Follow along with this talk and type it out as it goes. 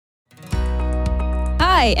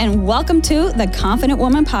Hi, and welcome to the Confident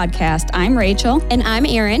Woman Podcast. I'm Rachel. And I'm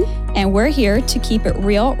Erin. And we're here to keep it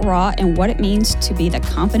real, raw, and what it means to be the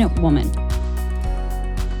confident woman.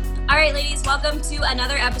 All right, ladies, welcome to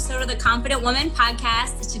another episode of the Confident Woman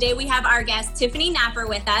Podcast. Today we have our guest, Tiffany Napper,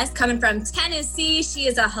 with us, coming from Tennessee. She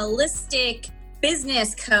is a holistic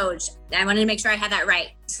business coach. I wanted to make sure I had that right.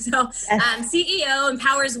 So, CEO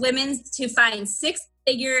empowers women to find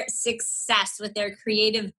six-figure success with their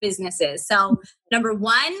creative businesses. So, number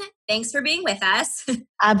one, thanks for being with us.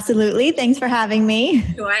 Absolutely. Thanks for having me.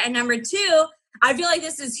 Sure. And number two, I feel like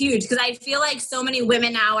this is huge because I feel like so many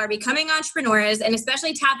women now are becoming entrepreneurs and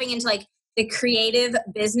especially tapping into like the creative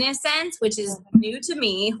business sense, which is new to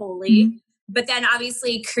me wholly. But then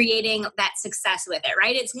obviously creating that success with it,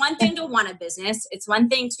 right? It's one thing to want a business. It's one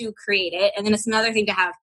thing to create it. And then it's another thing to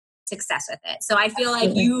have success with it. So I feel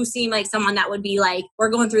like you seem like someone that would be like, we're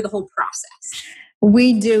going through the whole process.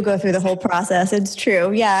 We do go through the whole process. It's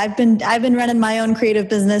true. Yeah, I've been running my own creative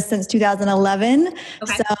business since 2011.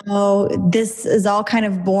 Okay. So this is all kind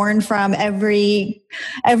of born from every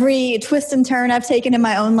twist and turn I've taken in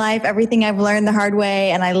my own life, everything I've learned the hard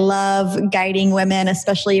way. And I love guiding women,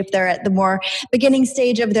 especially if they're at the more beginning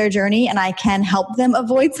stage of their journey and I can help them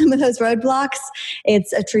avoid some of those roadblocks.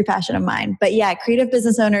 It's a true passion of mine. But yeah, creative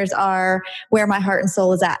business owners are where my heart and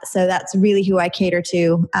soul is at. So that's really who I cater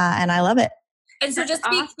to. And I love it. And so just to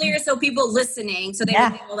be clear, so people listening, so they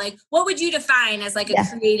would know, like, what would you define as like a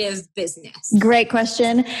creative business? Great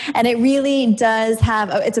question. And it really does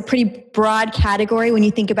it's a pretty broad category when you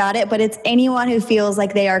think about it, but it's anyone who feels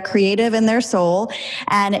like they are creative in their soul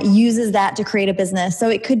and uses that to create a business. So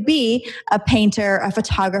it could be a painter, a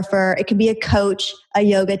photographer, it could be a coach, a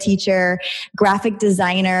yoga teacher, graphic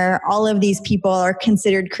designer. All of these people are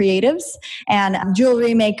considered creatives, and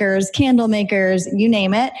jewelry makers, candle makers, you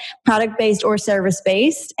name it, product-based or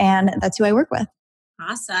service-based. And that's who I work with.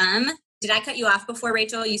 Awesome. Did I cut you off before,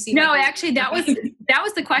 Rachel? You see? No, actually, that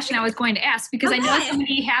was the question I was going to ask, because I know so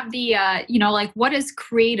many have the, like, what is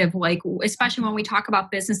creative? Like, especially when we talk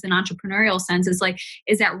about business and entrepreneurial sense, is like,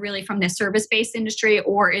 is that really from the service-based industry,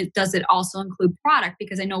 or does it also include product?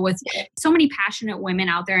 Because I know with so many passionate women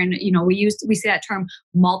out there, and we say that term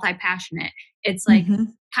multi-passionate. It's like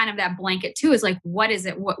kind of that blanket too, is like, what is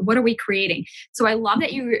it? What are we creating? So I love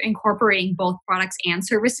that you're incorporating both products and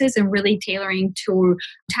services and really tailoring to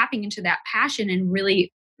tapping into that passion and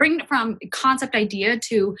really bringing it from concept idea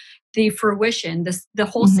to the fruition, the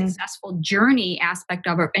whole successful journey aspect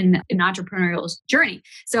of it in an entrepreneurial journey.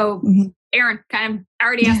 So Erin kind of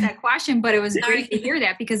already asked that question, but it was great to hear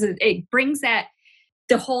that because it brings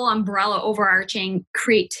the whole umbrella overarching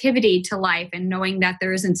creativity to life and knowing that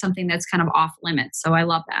there isn't something that's kind of off limits. So I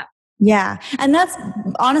love that. Yeah. And that's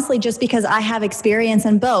honestly just because I have experience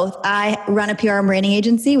in both. I run a PR and branding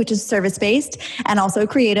agency, which is service-based and also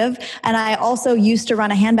creative. And I also used to run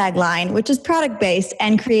a handbag line, which is product-based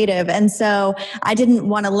and creative. And so I didn't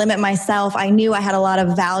want to limit myself. I knew I had a lot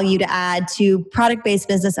of value to add to product-based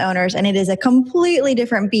business owners. And it is a completely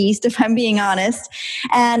different beast, if I'm being honest.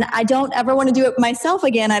 And I don't ever want to do it myself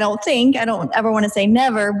again. I don't ever want to say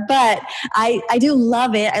never, but I do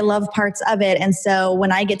love it. I love parts of it. And so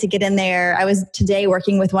when I get to get in there, I was today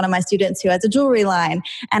working with one of my students who has a jewelry line,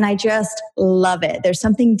 and I just love it. There's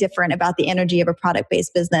something different about the energy of a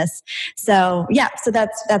product-based business. So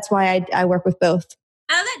that's why I work with both.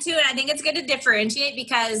 I love that too. And I think it's good to differentiate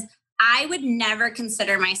because I would never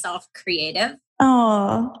consider myself creative.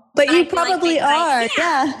 Oh, but you probably are.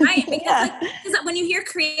 Yeah. Right. Because when you hear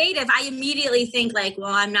creative, I immediately think like, well,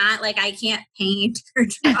 I'm not like, I can't paint or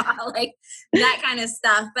draw, like that kind of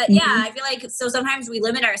stuff. But I feel like, so sometimes we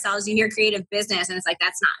limit ourselves. You hear creative business and it's like,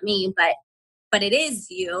 that's not me, but it is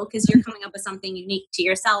you because you're coming up with something unique to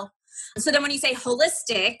yourself. So then when you say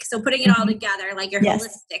holistic, so putting it all together, like your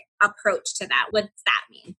holistic approach to that, what's that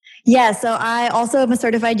mean? Yeah, so I also am a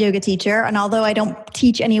certified yoga teacher. And although I don't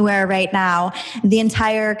teach anywhere right now, the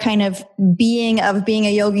entire kind of being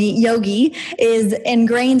a yogi is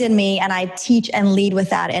ingrained in me. And I teach and lead with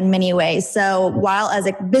that in many ways. So while as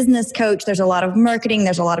a business coach, there's a lot of marketing,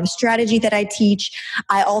 there's a lot of strategy that I teach.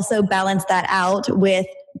 I also balance that out with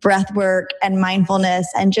breath work and mindfulness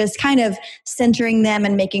and just kind of centering them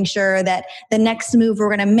and making sure that the next move we're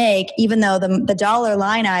going to make, even though the dollar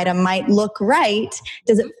line item might look right,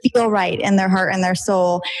 does it feel right in their heart and their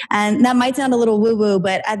soul? And that might sound a little woo-woo,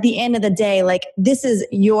 but at the end of the day, like this is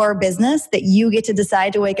your business that you get to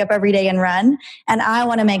decide to wake up every day and run. And I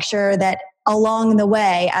want to make sure that along the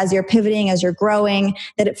way, as you're pivoting, as you're growing,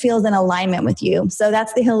 that it feels in alignment with you. So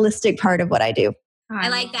that's the holistic part of what I do. I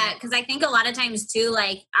like that because I think a lot of times too,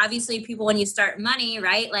 like obviously people, when you start money,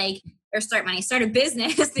 right? Like start a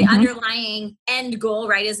business, the underlying end goal,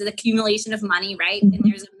 right, is the accumulation of money, right? And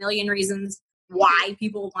there's a million reasons why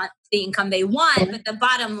people want the income they want, but the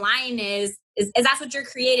bottom line is that's what you're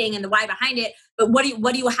creating and the why behind it. But how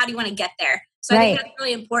do you want to get there? So I think that's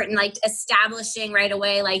really important, like establishing right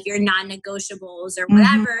away, like your non-negotiables or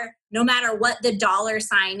whatever, no matter what the dollar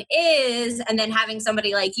sign is. And then having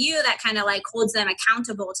somebody like you that kind of like holds them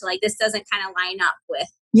accountable to like, this doesn't kind of line up with.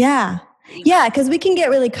 Yeah. Yeah, because we can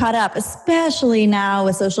get really caught up, especially now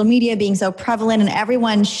with social media being so prevalent and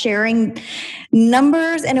everyone sharing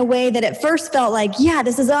numbers in a way that at first felt like, yeah,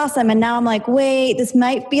 this is awesome. And now I'm like, wait, this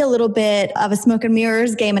might be a little bit of a smoke and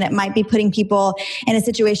mirrors game, and it might be putting people in a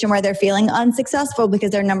situation where they're feeling unsuccessful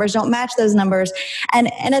because their numbers don't match those numbers. And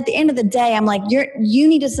at the end of the day, I'm like, you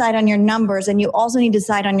need to decide on your numbers, and you also need to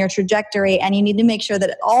decide on your trajectory, and you need to make sure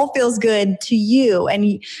that it all feels good to you.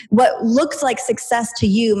 And what looks like success to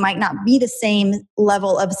you might not be the same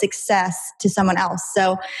level of success to someone else.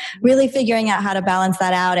 So really figuring out how to balance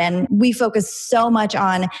that out. And we focus so much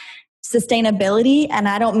on sustainability. And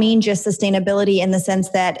I don't mean just sustainability in the sense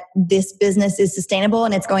that this business is sustainable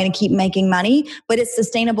and it's going to keep making money, but it's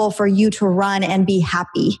sustainable for you to run and be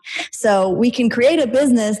happy. So we can create a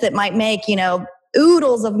business that might make,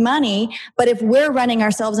 oodles of money, but if we're running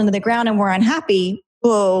ourselves into the ground and we're unhappy,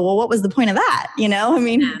 well, what was the point of that?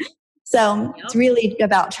 So it's really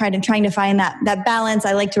about trying to find that balance.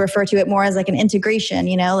 I like to refer to it more as like an integration,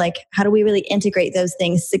 like how do we really integrate those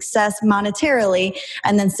things? Success monetarily,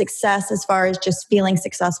 and then success as far as just feeling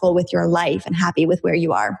successful with your life and happy with where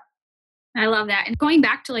you are. I love that. And going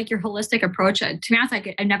back to like your holistic approach, to be honest,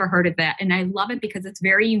 I've never heard of that. And I love it because it's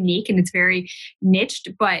very unique and it's very niched,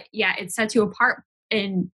 but yeah, it sets you apart.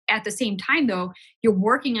 And at the same time, though, you're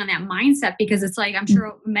working on that mindset because it's like, I'm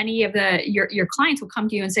sure many of your clients will come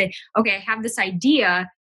to you and say, okay, I have this idea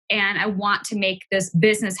and I want to make this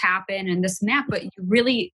business happen and this and that. But you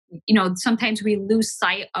really, sometimes we lose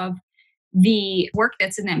sight of the work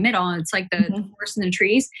that's in that middle. And it's like the forest in the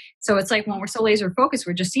trees. So it's like when we're so laser focused,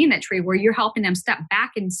 we're just seeing that tree where you're helping them step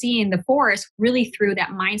back and seeing the forest really through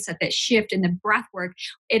that mindset, that shift and the breath work.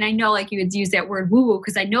 And I know like you would use that word woo-woo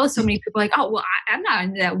because I know so many people are like, oh, well, I'm not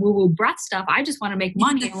into that woo-woo breath stuff. I just want to make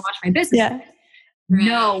money and watch my business. Yeah.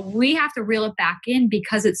 No, we have to reel it back in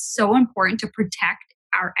because it's so important to protect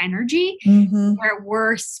our energy where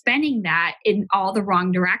we're spending that in all the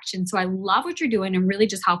wrong directions. So I love what you're doing and really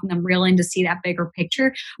just helping them reel in to see that bigger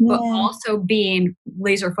picture, but also being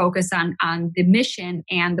laser focused on the mission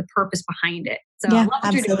and the purpose behind it. So I love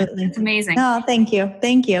what you're doing. It's amazing. Oh, thank you.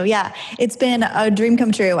 Thank you. Yeah. It's been a dream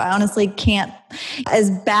come true. I honestly can't,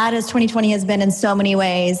 as bad as 2020 has been in so many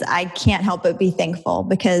ways, I can't help but be thankful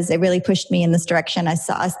because it really pushed me in this direction. I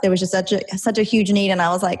saw there was just such a huge need, and I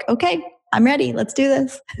was like, okay, I'm ready. Let's do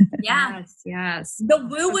this. Yeah. Yes. The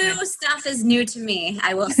woo-woo stuff is new to me,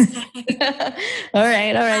 I will say. All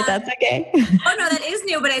right. That's okay. Oh, no, that is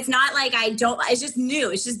new, but it's not like it's just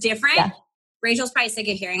new. It's just different. Yeah. Rachel's probably sick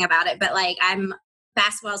of hearing about it, but like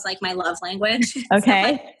basketball is like my love language.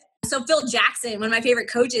 Okay. So Phil Jackson, one of my favorite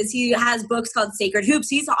coaches, he has books called Sacred Hoops.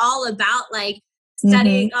 He's all about like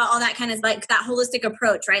studying all that kind of like that holistic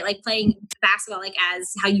approach, right? Like playing basketball, like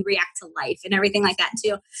as how you react to life and everything like that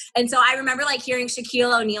too. And so I remember like hearing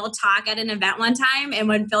Shaquille O'Neal talk at an event one time. And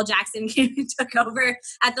when Phil Jackson came and took over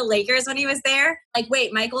at the Lakers when he was there, like,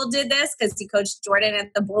 wait, Michael did this because he coached Jordan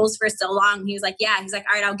at the Bulls for so long. He was like, yeah, he's like,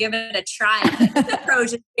 all right, I'll give it a try. But his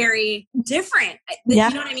approach is very different. Yeah.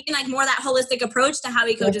 You know what I mean? Like more that holistic approach to how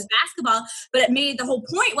he coaches basketball. But the whole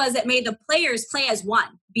point was it made the players play as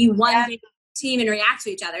one, be one big team and react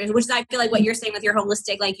to each other, which is I feel like what you're saying with your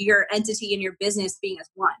holistic, like your entity and your business being as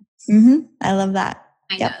one. I love that.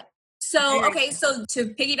 I know. So, okay. So to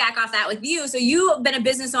piggyback off that with you, so you've been a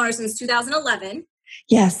business owner since 2011.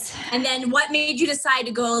 Yes. And then what made you decide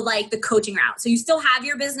to go like the coaching route? So you still have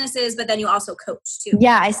your businesses, but then you also coach too.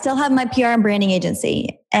 Yeah, I still have my PR and branding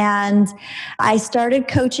agency. And I started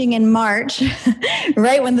coaching in March,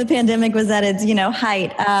 right when the pandemic was at its,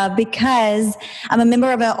 height, because I'm a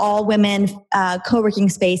member of an all-women co-working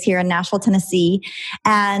space here in Nashville, Tennessee.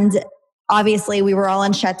 And obviously, we were all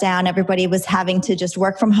in shutdown. Everybody was having to just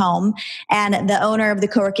work from home. And the owner of the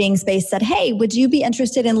co-working space said, hey, would you be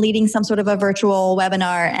interested in leading some sort of a virtual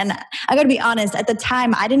webinar? And I got to be honest, at the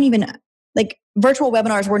time, I didn't even, virtual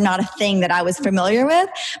webinars were not a thing that I was familiar with.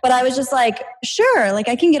 But I was just like, sure,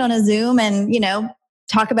 I can get on a Zoom and,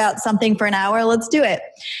 talk about something for an hour. Let's do it.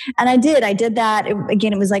 And I did that.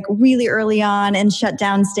 Again, it was like really early on in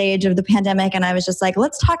shutdown stage of the pandemic. And I was just like,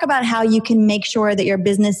 let's talk about how you can make sure that your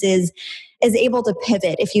business is is able to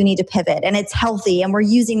pivot if you need to pivot, and it's healthy, and we're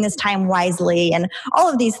using this time wisely, and all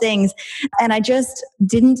of these things. And I just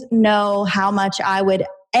didn't know how much I would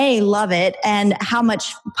love it and how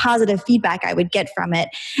much positive feedback I would get from it.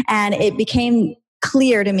 And it became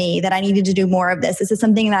clear to me that I needed to do more of this. This is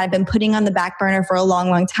something that I've been putting on the back burner for a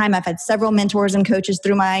long, long time. I've had several mentors and coaches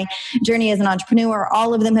through my journey as an entrepreneur.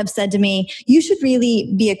 All of them have said to me, you should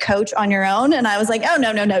really be a coach on your own. And I was like, oh,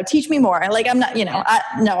 no, teach me more. Like, I'm not,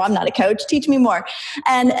 I'm not a coach. Teach me more.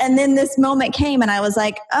 And then this moment came and I was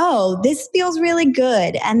like, oh, this feels really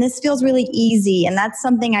good. And this feels really easy. And that's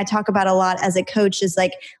something I talk about a lot as a coach, is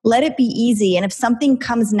like, let it be easy. And if something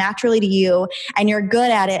comes naturally to you and you're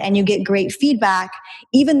good at it and you get great feedback,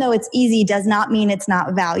 even though it's easy, does not mean it's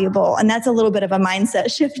not valuable. And that's a little bit of a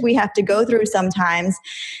mindset shift we have to go through sometimes.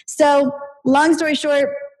 So long story short,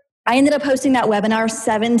 I ended up hosting that webinar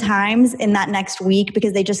 7 times in that next week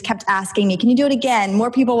because they just kept asking me, can you do it again?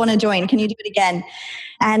 More people want to join. Can you do it again?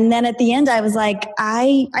 And then at the end, I was like,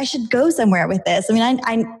 I should go somewhere with this. I mean,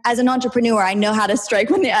 I as an entrepreneur, I know how to strike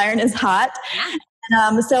when the iron is hot.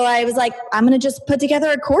 So I was like, I'm going to just put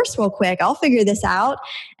together a course real quick. I'll figure this out.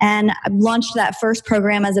 And I launched that first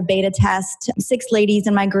program as a beta test, 6 ladies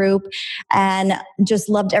in my group, and just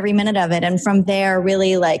loved every minute of it. And from there,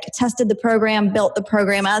 really like tested the program, built the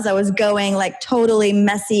program as I was going, like totally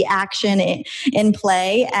messy action in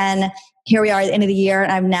play. And here we are at the end of the year.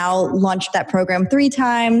 And I've now launched that program 3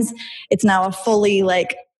 times. It's now a fully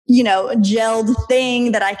gelled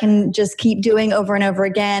thing that I can just keep doing over and over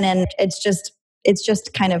again. And it's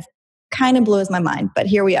just kind of blows my mind, but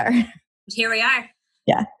here we are. Here we are.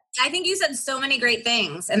 Yeah. I think you said so many great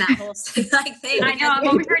things in that whole thing. I know. I'm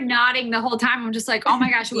over here nodding the whole time. I'm just like, oh my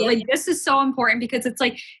gosh, like this is so important because it's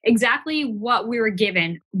like exactly what we were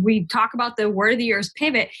given. We talk about the word of the year is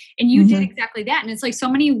pivot, and you did exactly that. And it's like so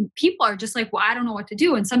many people are just like, well, I don't know what to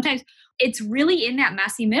do. And sometimes it's really in that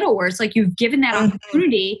messy middle where it's like you've given that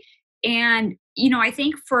opportunity. And, I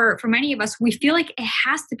think for many of us, we feel like it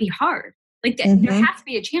has to be hard. Like there has to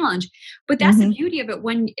be a challenge, but that's the beauty of it.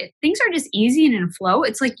 When things are just easy and in flow,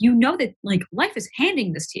 it's like, that like life is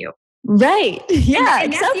handing this to you. Right. Yeah.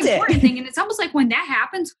 And that's the important thing. And it's almost like when that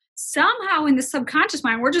happens, somehow in the subconscious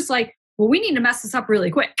mind, we're just like, well, we need to mess this up really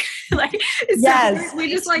quick. So we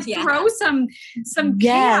just throw some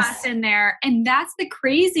chaos in there. And that's the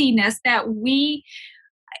craziness that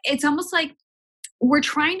it's almost like we're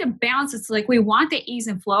trying to balance. It's like we want the ease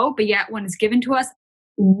and flow, but yet when it's given to us,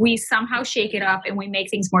 we somehow shake it up and we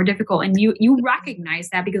make things more difficult. And you recognize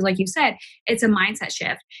that because like you said, it's a mindset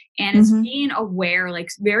shift and it's being aware, like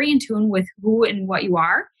very in tune with who and what you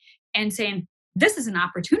are and saying, this is an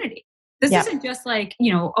opportunity. This isn't just like,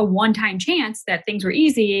 a one-time chance that things were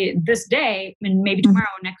easy this day and maybe tomorrow,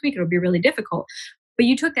 next week, it'll be really difficult. But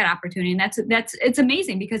you took that opportunity and it's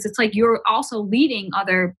amazing because it's like you're also leading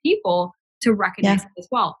other people to recognize it as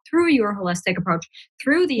well through your holistic approach,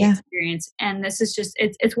 through the experience. And this is just,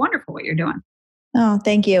 it's wonderful what you're doing. Oh,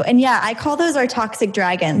 thank you. And I call those our toxic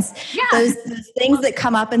dragons. Yeah. Those things that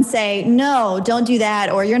come up and say, no, don't do that,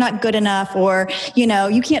 or you're not good enough, or,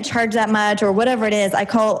 you can't charge that much, or whatever it is. I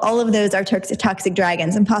call all of those our toxic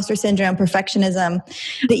dragons: imposter syndrome, perfectionism,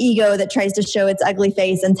 the ego that tries to show its ugly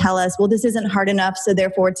face and tell us, well, this isn't hard enough, so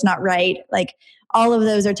therefore it's not right. Like, all of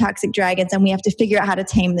those are toxic dragons, and we have to figure out how to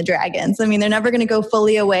tame the dragons. I mean, they're never going to go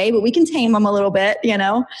fully away, but we can tame them a little bit,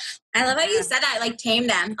 I love how you said that, like tame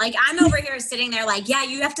them. Like I'm over here sitting there like, yeah,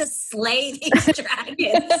 you have to slay these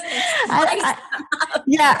dragons.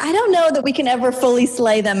 I don't know that we can ever fully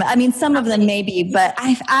slay them. I mean, some of them maybe, but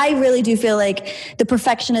I really do feel like the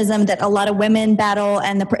perfectionism that a lot of women battle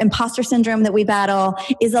and the imposter syndrome that we battle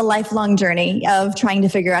is a lifelong journey of trying to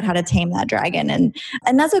figure out how to tame that dragon. And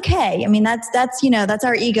that's okay. I mean, that's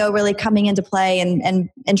our ego really coming into play and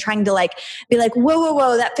trying to be like,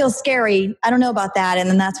 whoa, that feels scary. I don't know about that. And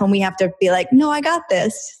then that's when we have to be like, no, I got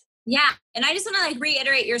this. Yeah. And I just want to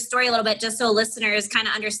reiterate your story a little bit just so listeners kind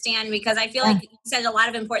of understand, because I feel like you said a lot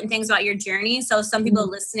of important things about your journey. So some people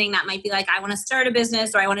listening that might be like, I want to start a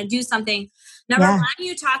business or I want to do something. Number one,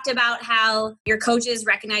 you talked about how your coaches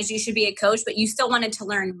recognize you should be a coach, but you still wanted to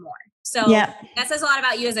learn more. So that says a lot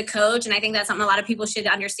about you as a coach. And I think that's something a lot of people should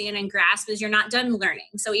understand and grasp is you're not done learning.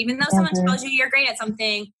 So even though someone tells you you're great at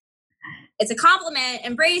something, it's a compliment,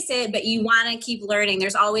 embrace it, but you want to keep learning.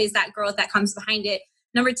 There's always that growth that comes behind it.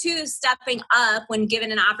 Number two, stepping up when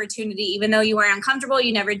given an opportunity, even though you were uncomfortable,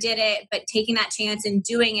 you never did it, but taking that chance and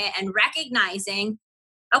doing it and recognizing,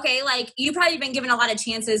 okay, like you've probably been given a lot of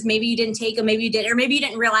chances. Maybe you didn't take them, maybe you did, or maybe you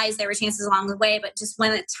didn't realize there were chances along the way, but just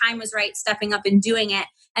when the time was right, stepping up and doing it.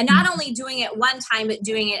 And not only doing it one time, but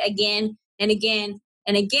doing it again and again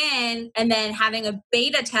and again, and then having a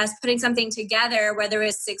beta test, putting something together where there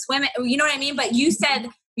was 6 women, you know what I mean? But you said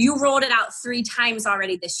you rolled it out 3 times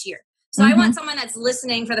already this year. So I want someone that's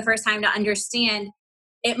listening for the first time to understand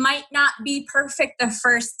it might not be perfect the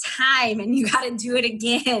first time, and you got to do it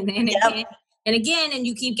again and again and again, and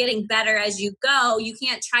you keep getting better as you go. You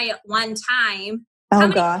can't try it one time.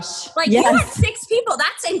 Gosh. Like you had 6 people.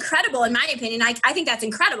 That's incredible in my opinion. I think that's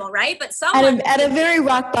incredible, right? But someone at a very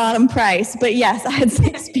rock bottom price. But yes, I had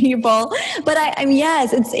 6 people. But I mean,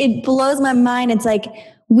 yes, it blows my mind. It's like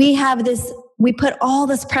we put all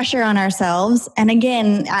this pressure on ourselves. And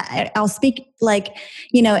again, I'll speak like,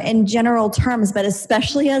 in general terms, but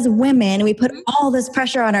especially as women, we put all this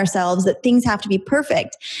pressure on ourselves that things have to be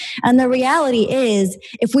perfect. And the reality is,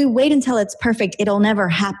 if we wait until it's perfect, it'll never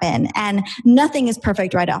happen. And nothing is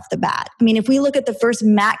perfect right off the bat. I mean, if we look at the first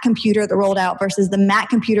Mac computer that rolled out versus the Mac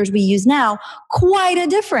computers we use now, quite a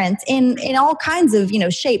difference in all kinds of,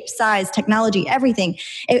 shape, size, technology, everything.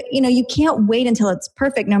 You can't wait until it's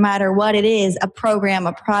perfect, no matter what it is, a program,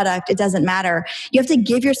 a product, it doesn't matter. You have to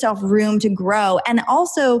give yourself room to grow. And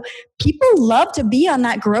also, people love to be on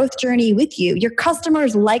that growth journey with you. Your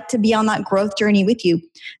customers like to be on that growth journey with you.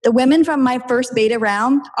 The women from my first beta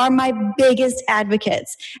round are my biggest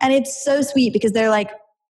advocates. And it's so sweet because they're like,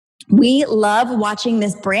 we love watching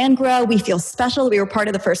this brand grow. We feel special. We were part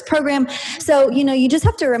of the first program. So, you just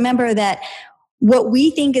have to remember that what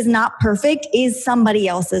we think is not perfect is somebody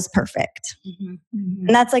else's perfect. And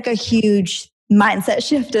that's like a huge mindset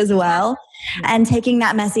shift as well. And taking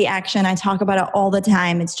that messy action, I talk about it all the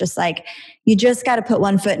time. It's just like, you just got to put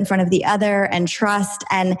one foot in front of the other and trust.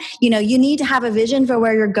 And, you need to have a vision for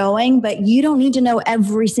where you're going, but you don't need to know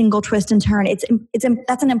every single twist and turn.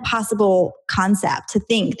 That's an impossible concept to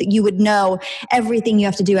think that you would know everything you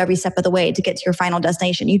have to do every step of the way to get to your final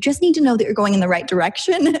destination. You just need to know that you're going in the right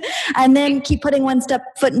direction and then keep putting one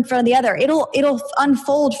foot in front of the other. It'll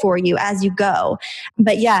unfold for you as you go.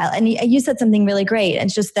 But yeah, and you said something really great.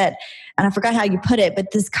 It's just that, and I forgot how you put it,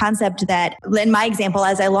 but this concept that in my example,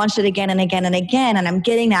 as I launched it again and again and again, and I'm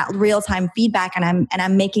getting that real-time feedback and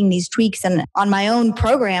I'm making these tweaks and on my own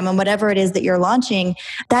program and whatever it is that you're launching,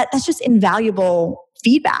 that's just invaluable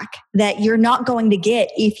feedback that you're not going to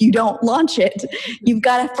get if you don't launch it. You've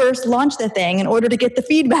got to first launch the thing in order to get the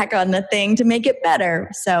feedback on the thing to make it better.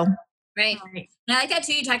 So, right. And I like that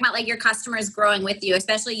too. You talk about like your customers growing with you,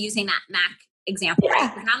 especially using that Mac example.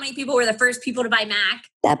 Yeah. Right? How many people were the first people to buy Mac?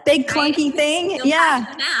 That big clunky thing.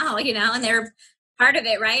 Yeah. Now, and they're part of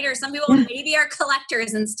it, right? Or some people maybe are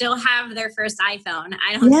collectors and still have their first iPhone.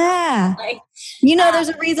 I don't know. Like, there's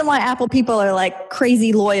a reason why Apple people are like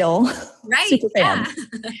crazy loyal. Right. Super fans.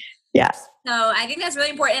 Yeah. So I think that's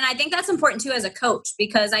really important. And I think that's important too as a coach,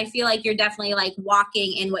 because I feel like you're definitely like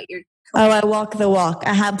walking in what you're. Oh, I walk the walk.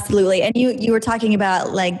 Absolutely. And you were talking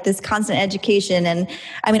about like this constant education. And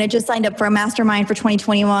I mean, I just signed up for a mastermind for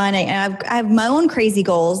 2021. I have my own crazy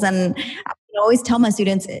goals. And I always tell my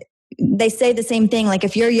students, they say the same thing. Like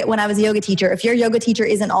when I was a yoga teacher, if your yoga teacher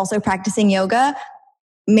isn't also practicing yoga,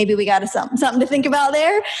 maybe we got something to think about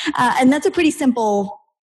there. And that's a pretty simple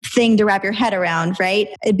thing to wrap your head around, right?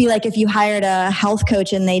 It'd be like if you hired a health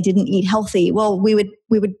coach and they didn't eat healthy. Well, we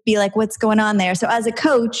would be like, what's going on there? So as a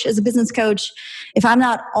coach, as a business coach, if I'm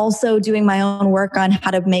not also doing my own work on how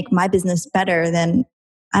to make my business better, then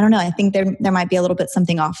I don't know. I think there might be a little bit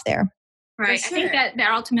something off there. Right. Sure. I think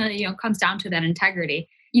that ultimately, comes down to that integrity.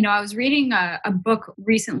 I was reading a book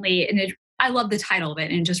recently, and I love the title of it,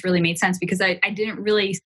 and it just really made sense because I didn't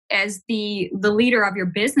really, as the leader of your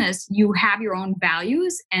business, you have your own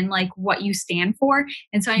values and like what you stand for.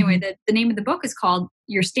 And so anyway, the name of the book is called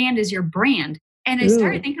Your Stand is Your Brand. And I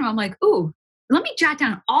started thinking, I'm like, let me jot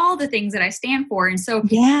down all the things that I stand for. And so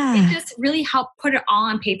it just really helped put it all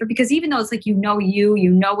on paper, because even though it's like, you know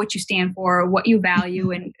what you stand for, what you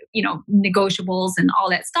value, and, negotiables and all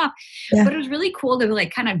that stuff. Yeah. But it was really cool to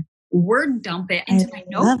like kind of word dump it into my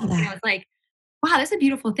notebook. And I was like, wow, that's a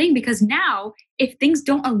beautiful thing, because now if things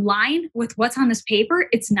don't align with what's on this paper,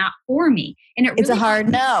 it's not for me. And it's really a hard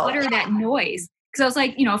no. Clutter that noise. Because I was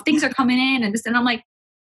like, if things are coming in and this, and I'm like,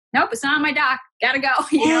 nope, it's not on my dock. Gotta go.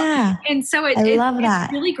 You know? And so it's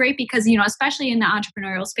really great because, especially in the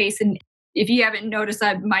entrepreneurial space. And if you haven't noticed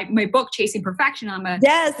my book, Chasing Perfection, I'm a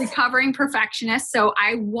recovering perfectionist. So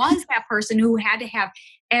I was that person who had to have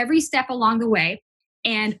every step along the way.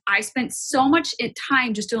 And I spent so much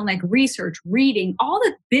time just doing like research, reading, all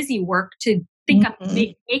the busy work to think I'm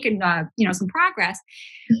making some progress.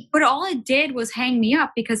 But all it did was hang me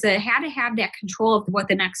up, because I had to have that control of what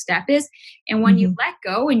the next step is. And when you let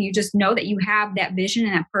go and you just know that you have that vision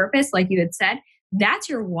and that purpose, like you had said, that's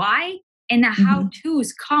your why. And the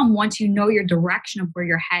how-tos come once you know your direction of where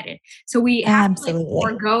you're headed. So we have to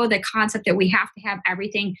like forego the concept that we have to have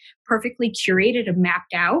everything perfectly curated and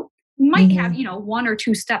mapped out. We might have, you know, 1 or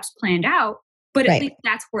 2 steps planned out, but at least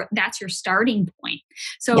that's your starting point.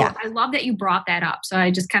 So I love that you brought that up. So I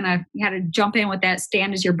just kind of had to jump in with that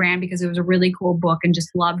Stand as Your Brand, because it was a really cool book and just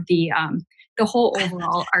loved the whole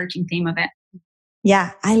overall arching theme of it.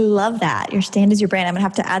 Yeah, I love that. Your Stand as Your Brand. I'm gonna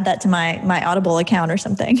have to add that to my Audible account or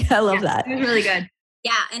something. I love that. It was really good.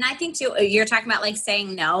 Yeah. And I think too, you're talking about like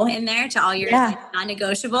saying no in there to all your like,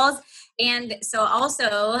 non-negotiables. And so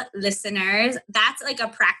also listeners, that's like a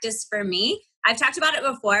practice for me. I've talked about it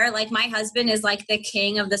before. Like my husband is like the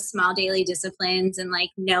king of the small daily disciplines and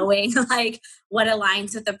like knowing like what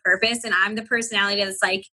aligns with the purpose. And I'm the personality that's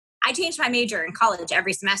like, I changed my major in college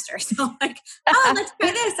every semester. So like, oh, let's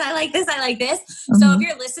try this. I like this. I like this. So if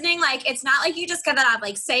you're listening, like, it's not like you just cut that off.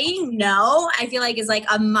 Like saying no, I feel like is like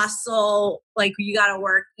a muscle. Like you got to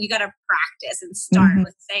work, you got to practice and start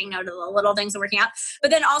with saying no to the little things and working out.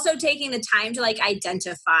 But then also taking the time to like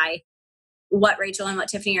identify what Rachel and what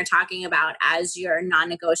Tiffany are talking about as your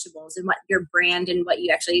non-negotiables and what your brand and what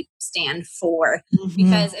you actually stand for.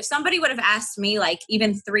 Because if somebody would have asked me like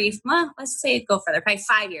even let's say go further, probably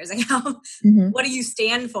 5 years ago, what do you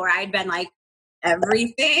stand for? I'd been like,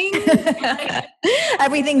 everything.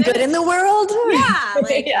 Everything good in the world. Yeah.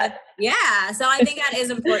 Like, yeah. So I think that is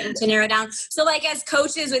important to narrow down. So like as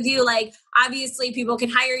coaches with you, like obviously people can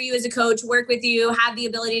hire you as a coach, work with you, have the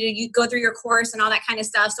ability to go through your course and all that kind of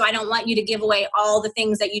stuff. So I don't want you to give away all the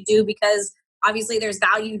things that you do, because obviously there's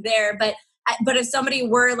value there. But if somebody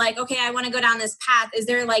were like, okay, I want to go down this path, is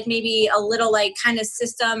there like maybe a little like kind of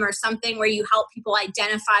system or something where you help people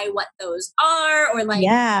identify what those are, or like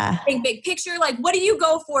think big picture? Like, what do you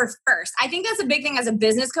go for first? I think that's a big thing as a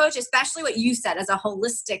business coach, especially what you said as a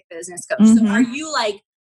holistic business coach. So are you like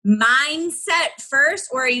mindset first,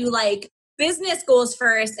 or are you like business goals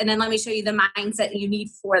first, and then let me show you the mindset you need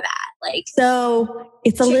for that? Like, so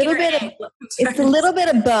it's a little bit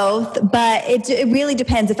of both, but it really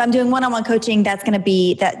depends. If I'm doing one-on-one coaching, that's going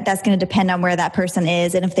to depend on where that person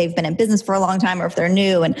is and if they've been in business for a long time or if they're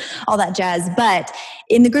new and all that jazz. But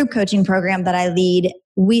in the group coaching program that I lead,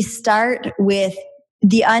 we start with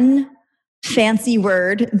the fancy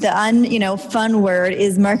word, the fun word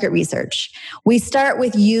is market research. We start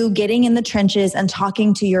with you getting in the trenches and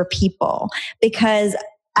talking to your people, because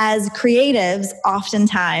as creatives,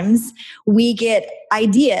 oftentimes we get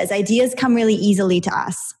ideas. Ideas come really easily to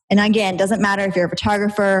us. And again, it doesn't matter if you're a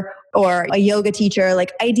photographer or a yoga teacher,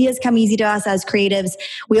 like ideas come easy to us as creatives.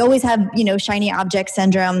 We always have, shiny object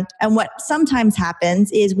syndrome. And what sometimes happens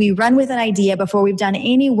is we run with an idea before we've done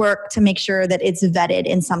any work to make sure that it's vetted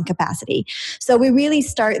in some capacity. So we really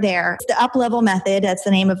start there. The up-level method, that's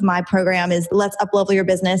the name of my program, is Let's Up-Level Your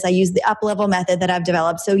Business. I use the up-level method that I've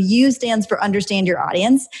developed. So U stands for understand your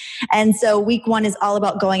audience. And so week 1 is all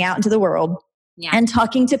about going out into the world. And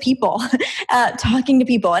talking to people,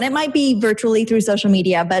 And it might be virtually through social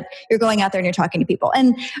media, but you're going out there and you're talking to people.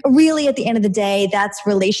 And really at the end of the day, that's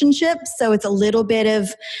relationships. So it's a little bit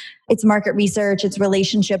of, it's market research, it's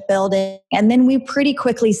relationship building. And then we pretty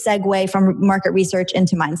quickly segue from market research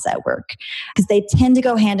into mindset work, because they tend to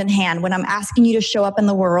go hand in hand. When I'm asking you to show up in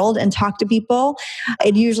the world and talk to people,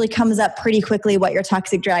 it usually comes up pretty quickly what your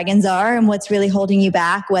toxic dragons are and what's really holding you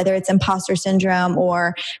back, whether it's imposter syndrome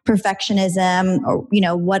or perfectionism or,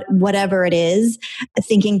 whatever it is,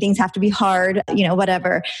 thinking things have to be hard,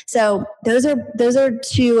 whatever. So those are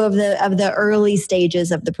 2 of the early stages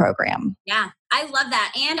of the program. Yeah. I love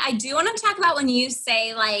that. And I do want to talk about when you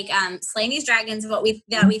say like slaying these dragons, that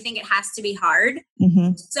we think it has to be hard.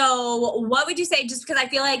 So what would you say, just because I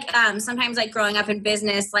feel like sometimes like growing up in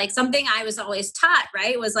business, like something I was always taught,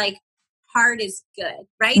 right, was like hard is good,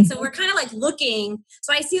 right? So we're kind of like looking,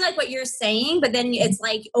 so I see like what you're saying, but then it's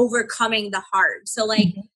like overcoming the hard. So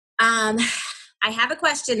like, I have a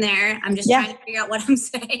question there. I'm just trying to figure out what I'm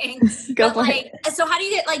saying. Go for it. So how do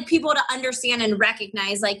you get like people to understand and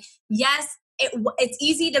recognize like, yes, it's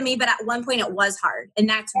easy to me, but at one point it was hard, and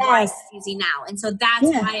that's why it's easy now. And so that's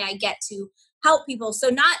why I get to help people. So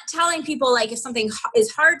not telling people like if something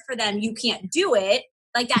is hard for them, you can't do it,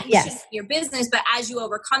 like that shouldn't be your business. But as you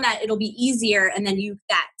overcome that, it'll be easier, and then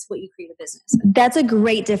that's what you create a business with. That's a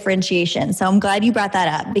great differentiation. So I'm glad you brought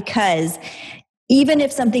that up, because even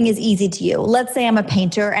if something is easy to you, let's say I'm a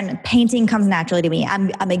painter and painting comes naturally to me.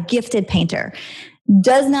 I'm a gifted painter.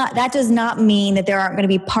 That does not mean that there aren't going to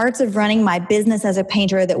be parts of running my business as a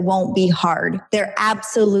painter that won't be hard. There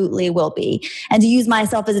absolutely will be. And to use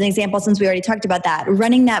myself as an example, since we already talked about that,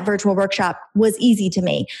 running that virtual workshop was easy to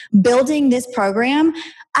me. Building this program,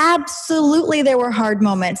 Absolutely, there were hard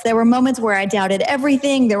moments. There were moments where I doubted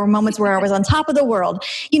everything. There were moments where I was on top of the world.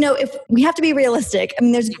 If we have to be realistic, I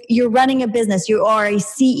mean, you're running a business, you are a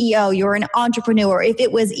CEO, you're an entrepreneur. If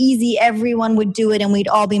it was easy, everyone would do it and we'd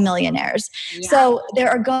all be millionaires. Yeah. So there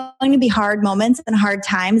are going to be hard moments and hard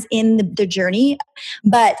times in the journey.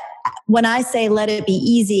 But when I say let it be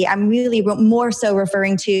easy, I'm really more so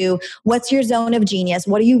referring to what's your zone of genius?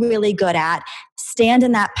 What are you really good at? Stand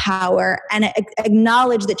in that power and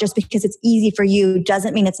acknowledge that just because it's easy for you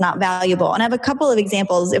doesn't mean it's not valuable. And I have a couple of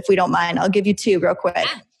examples, if we don't mind. I'll give you two real quick.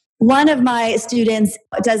 One of my students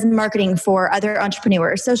does marketing for other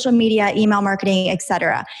entrepreneurs, social media, email marketing,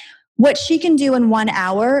 etc. What she can do in 1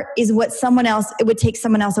 hour is what it would take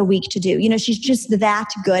someone else a week to do. She's just that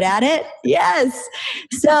good at it. Yes.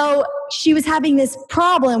 So she was having this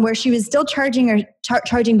problem where she was still charging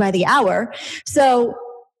by the hour. So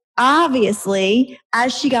obviously,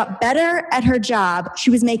 as she got better at her job,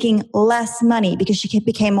 she was making less money because she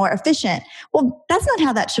became more efficient. Well, that's not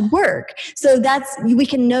how that should work. So we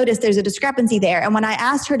can notice there's a discrepancy there. And when I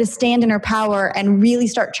asked her to stand in her power and really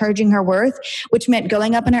start charging her worth, which meant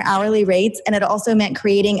going up in her hourly rates, and it also meant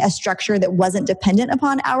creating a structure that wasn't dependent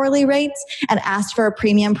upon hourly rates and asked for a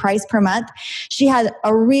premium price per month, she had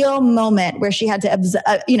a real moment where she had to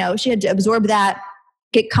absorb that,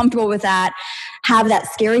 get comfortable with that, have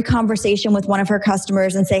that scary conversation with one of her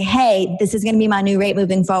customers and say, hey, this is going to be my new rate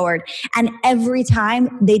moving forward. And every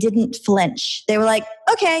time they didn't flinch. They were like,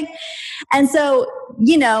 okay. And so,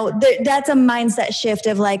 that's a mindset shift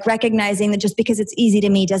of like recognizing that just because it's easy to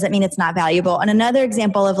me doesn't mean it's not valuable. And another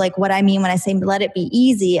example of like what I mean when I say let it be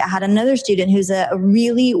easy, I had another student who's a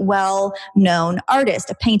really well-known artist,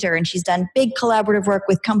 a painter, and she's done big collaborative work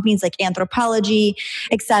with companies like Anthropology,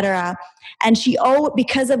 etc. And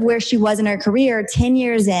because of where she was in her career, 10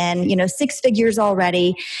 years in, 6 figures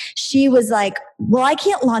already, she was like, well, I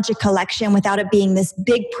can't launch a collection without it being this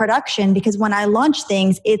big production, because when I launch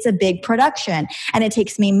things, it's a big production and it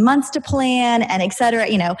takes me months to plan and et cetera,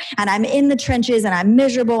 and I'm in the trenches and I'm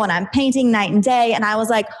miserable and I'm painting night and day. And I was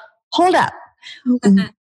like, hold up.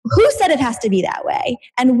 Who said it has to be that way?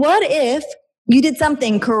 And what if you did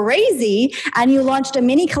something crazy and you launched a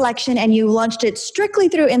mini collection and you launched it strictly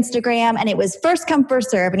through Instagram and it was first come,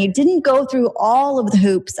 first serve, and you didn't go through all of the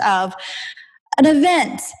hoops of an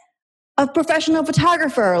event, a professional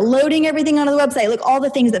photographer, loading everything onto the website, like all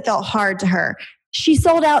the things that felt hard to her. She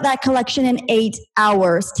sold out that collection in 8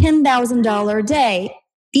 hours, $10,000 a day.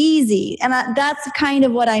 Easy. And that's kind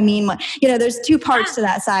of what I mean. There's two parts to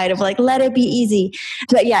that side of like, let it be easy.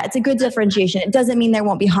 But yeah, it's a good differentiation. It doesn't mean there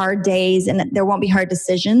won't be hard days and there won't be hard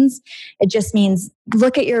decisions. It just means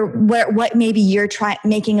look at what maybe you're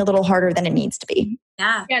making a little harder than it needs to be.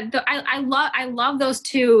 Yeah. I love those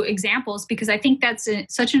two examples because I think that's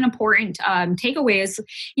such an important takeaway is,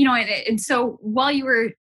 and so while you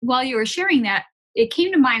were sharing that, it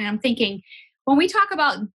came to mind and I'm thinking, when we talk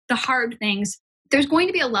about the hard things, there's going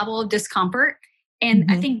to be a level of discomfort.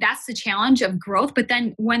 And I think that's the challenge of growth. But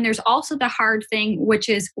then when there's also the hard thing, which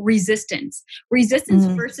is resistance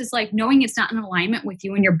versus like knowing it's not in alignment with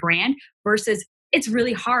you and your brand versus it's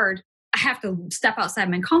really hard. I have to step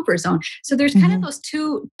outside my comfort zone. So there's kind of those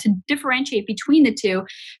two to differentiate between the two,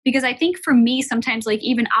 because I think for me, sometimes like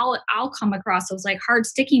even I'll come across those like hard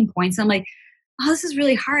sticking points. I'm like, oh, this is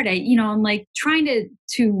really hard. I'm like trying to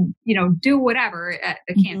do whatever.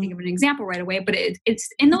 I can't think of an example right away, but it's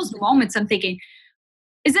in those moments I'm thinking,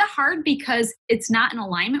 is it hard because it's not in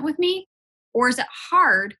alignment with me? Or is it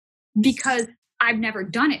hard because I've never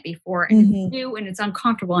done it before and it's new and it's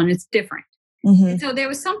uncomfortable and it's different? And so there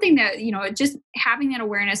was something that, just having that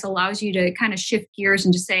awareness allows you to kind of shift gears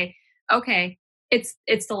and just say, okay, it's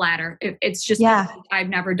the latter. It's just, I've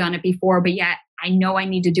never done it before, but yet I know I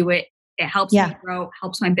need to do it. It helps me grow,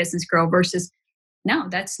 helps my business grow versus no,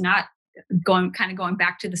 that's not going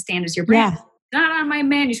back to the standards your brand. It's not on my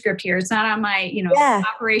manuscript here. It's not on my,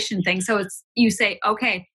 operation thing. So you say,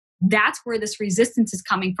 okay, that's where this resistance is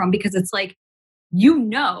coming from because it's like,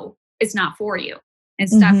 it's not for you. And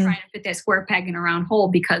stop trying to fit that square peg in a round hole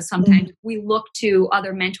because sometimes we look to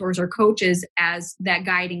other mentors or coaches as that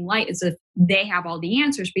guiding light as if they have all the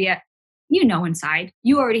answers, but yet, inside,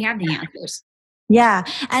 you already have the answers. Yeah.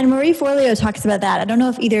 And Marie Forleo talks about that. I don't know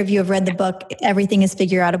if either of you have read the book, Everything is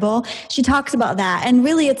Figure Outable. She talks about that. And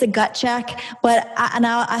really it's a gut check, but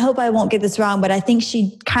I hope I won't get this wrong, but I think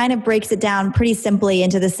she kind of breaks it down pretty simply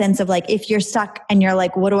into the sense of like, if you're stuck and you're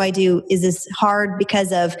like, what do I do? Is this hard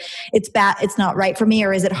because of it's bad, it's not right for me?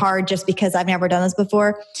 Or is it hard just because I've never done this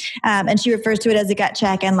before? And she refers to it as a gut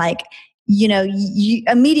check and like, you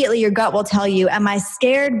immediately your gut will tell you, am I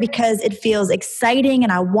scared because it feels exciting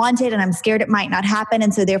and I want it and I'm scared it might not happen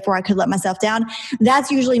and so therefore I could let myself down? That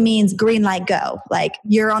usually means green light, go. Like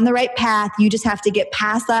you're on the right path. You just have to get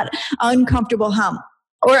past that uncomfortable hump.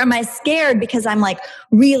 Or am I scared because I'm like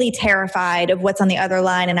really terrified of what's on the other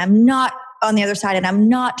line and I'm not on the other side and I'm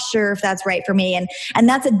not sure if that's right for me. And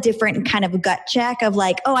that's a different kind of gut check of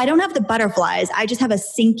like, oh, I don't have the butterflies. I just have a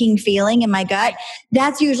sinking feeling in my gut.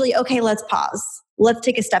 That's usually, okay, let's pause. Let's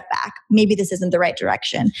take a step back. Maybe this isn't the right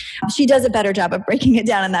direction. She does a better job of breaking it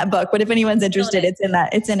down in that book. But if anyone's interested, it's in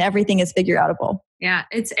that. It's in Everything is Figureoutable. Yeah,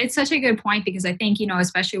 it's such a good point because I think,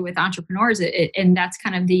 especially with entrepreneurs, and that's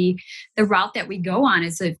kind of the route that we go on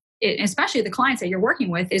is especially the clients that you're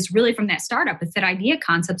working with is really from that startup. It's that idea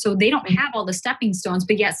concept. So they don't have all the stepping stones,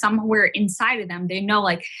 but yet somewhere inside of them, they know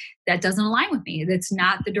like that doesn't align with me. That's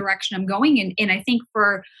not the direction I'm going in. And I think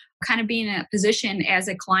for kind of being in a position as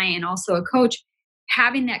a client and also a coach,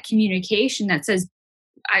 having that communication that says,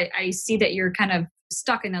 I see that you're kind of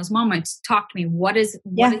stuck in those moments. Talk to me. What is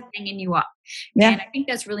hanging you up? Yeah. And I think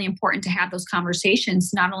that's really important to have those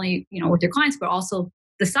conversations, not only, with your clients, but also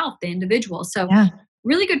the individual. So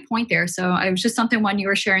really good point there. So it was just something when you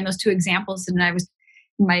were sharing those two examples and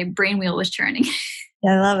my brain wheel was churning.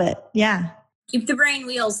 I love it. Yeah. Keep the brain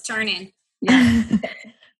wheels turning. Yeah.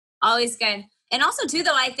 Always good. And also too,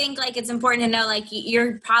 though, I think like it's important to know, like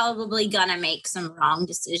you're probably gonna make some wrong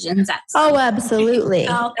decisions. Absolutely.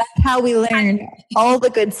 So, that's how we learn all the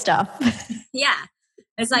good stuff. Yeah.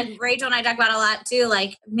 It's like Rachel and I talk about a lot too.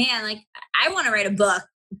 Like, man, like I want to write a book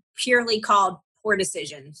purely called Poor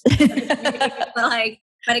Decisions.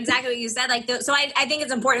 But exactly what you said, so I think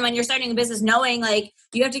it's important when you're starting a business, knowing like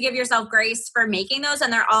you have to give yourself grace for making those,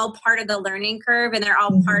 and they're all part of the learning curve, and they're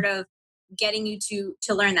all part of getting you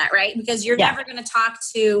to learn that, right? Because you're never going to talk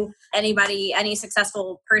to any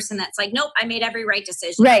successful person that's like, nope, I made every right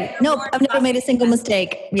decision. Right. Nope, I've never made a single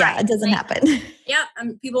mistake. Yeah, right. It doesn't happen. Yep.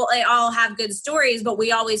 People, they all have good stories, but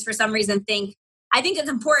we always, for some reason, I think it's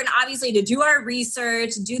important, obviously, to do our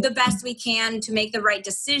research, do the best we can to make the right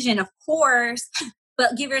decision, of course,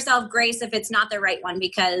 but give yourself grace if it's not the right one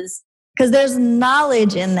because there's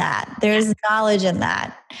knowledge in that. Knowledge in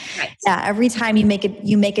that. Right. Yeah. Every time you make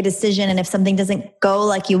a decision, and if something doesn't go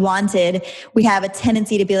like you wanted, we have a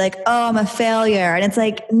tendency to be like, oh, I'm a failure. And it's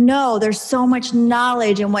like, no, there's so much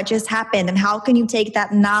knowledge in what just happened. And how can you take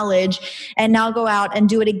that knowledge and now go out and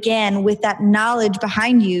do it again with that knowledge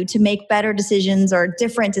behind you to make better decisions, or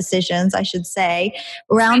different decisions, I should say,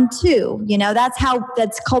 round two.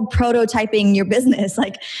 That's called prototyping your business.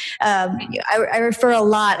 Like, I refer a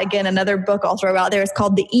lot, again, another book I'll throw out there is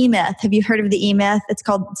called The E-Myth. Have you heard of The E-Myth? It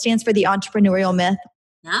stands for the entrepreneurial myth.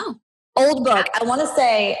 No. Old book. I want to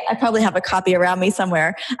say I probably have a copy around me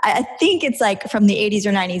somewhere. I think it's like from the 80s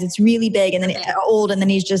or 90s. It's really big and then old, and then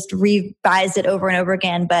he's just revised it over and over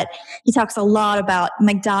again. But he talks a lot about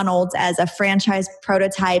McDonald's as a franchise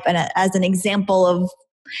prototype and as an example of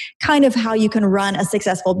kind of how you can run a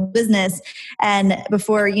successful business. And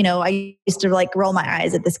before, I used to like roll my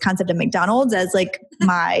eyes at this concept of McDonald's as like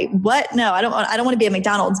what? No, I don't want to be at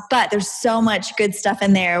McDonald's, but there's so much good stuff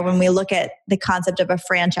in there when we look at the concept of a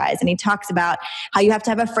franchise. And he talks about how you have to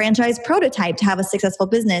have a franchise prototype to have a successful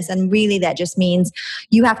business. And really that just means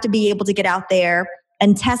you have to be able to get out there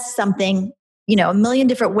and test something a million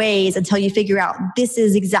different ways until you figure out this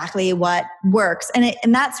is exactly what works.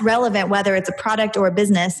 And that's relevant whether it's a product or a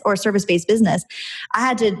business or a service-based business. I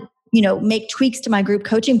had to, make tweaks to my group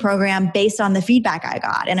coaching program based on the feedback I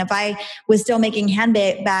got. And if I was still making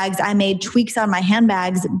handbags, I made tweaks on my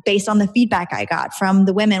handbags based on the feedback I got from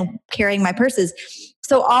the women carrying my purses.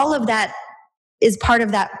 So all of that is part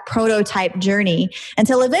of that prototype journey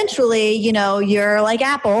until eventually, you're like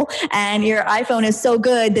Apple and your iPhone is so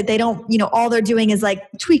good that they don't, all they're doing is like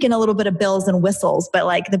tweaking a little bit of bells and whistles, but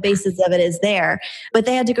like the basis of it is there. But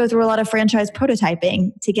they had to go through a lot of franchise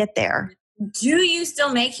prototyping to get there. Do you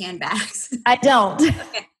still make handbags? I don't.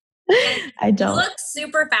 Okay. I don't. You look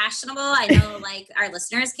super fashionable. I know like our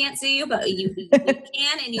listeners can't see you, but you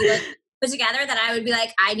can, and you look put together that I would be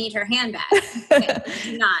like, I need her handbag. Okay,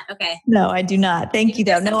 you do not. Okay. No, I do not. Thank you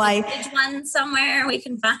though. No, vintage one somewhere we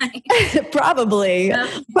can find. Probably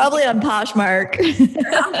on Poshmark.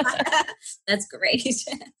 That's great.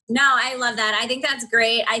 No, I love that. I think that's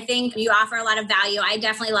great. I think you offer a lot of value. I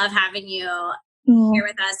definitely love having you here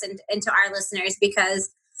with us and to our listeners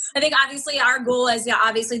because I think obviously our goal is,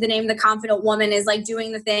 obviously the name of the Confident Woman is like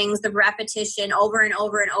doing the things, the repetition over and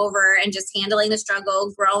over and over, and just handling the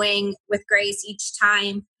struggle, growing with grace each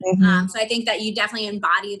time. So I think that you definitely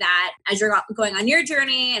embody that as you're going on your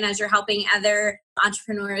journey and as you're helping other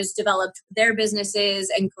entrepreneurs develop their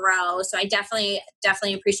businesses and grow. So I definitely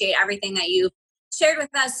appreciate everything that you shared with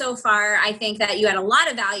us so far. I think that you had a lot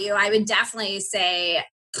of value. I would definitely say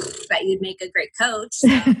that you'd make a great coach. So.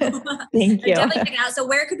 Thank you. Definitely check it out. So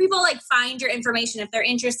where could people like find your information if they're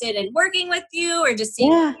interested in working with you or just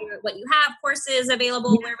seeing what you have, courses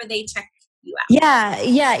available? Where would they check you out?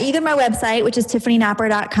 Yeah. Either my website, which is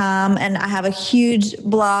tiffanyNapper.com. And I have a huge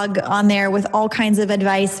blog on there with all kinds of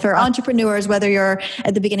advice for entrepreneurs, whether you're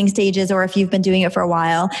at the beginning stages or if you've been doing it for a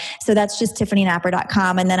while. So that's just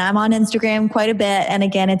tiffanyNapper.com. And then I'm on Instagram quite a bit. And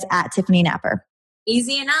again, it's at Tiffany Napper.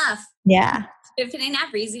 Easy enough. Yeah. Tiffany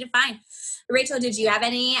Napper, easy to find. Rachel, did you have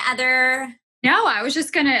any other? No, I was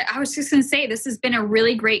just gonna say this has been a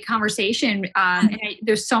really great conversation. And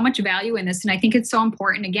there's so much value in this, and I think it's so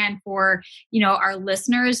important again for our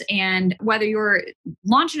listeners. And whether you're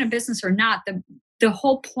launching a business or not, the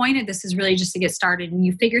whole point of this is really just to get started, and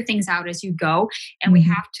you figure things out as you go. And we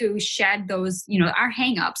have to shed those, our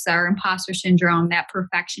hangups, our imposter syndrome, that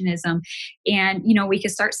perfectionism, and we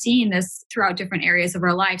can start seeing this throughout different areas of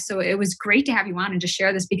our life. So it was great to have you on and to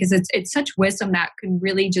share this because it's such wisdom that can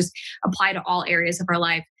really just apply to all areas of our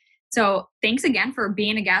life. So thanks again for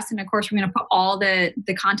being a guest. And of course, we're going to put all the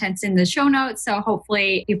contents in the show notes. So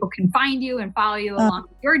hopefully people can find you and follow you along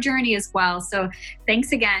your journey as well. So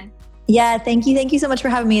thanks again. Yeah, thank you. Thank you so much for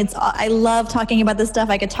having me. I love talking about this stuff.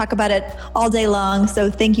 I could talk about it all day long.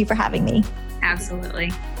 So thank you for having me.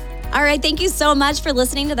 Absolutely. All right. Thank you so much for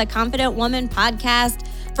listening to the Confident Woman podcast.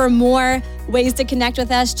 For more ways to connect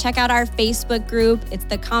with us, check out our Facebook group. It's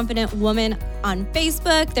the Confident Woman on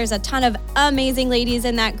Facebook. There's a ton of amazing ladies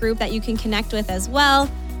in that group that you can connect with as well.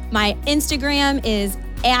 My Instagram is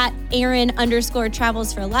at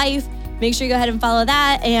Aaron_Travels for Life. Make sure you go ahead and follow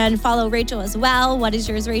that and follow Rachel as well. What is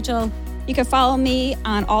yours, Rachel? You can follow me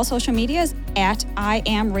on all social medias at I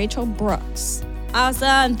am Rachel Brooks.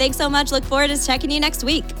 Awesome. Thanks so much. Look forward to checking you next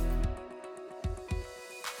week.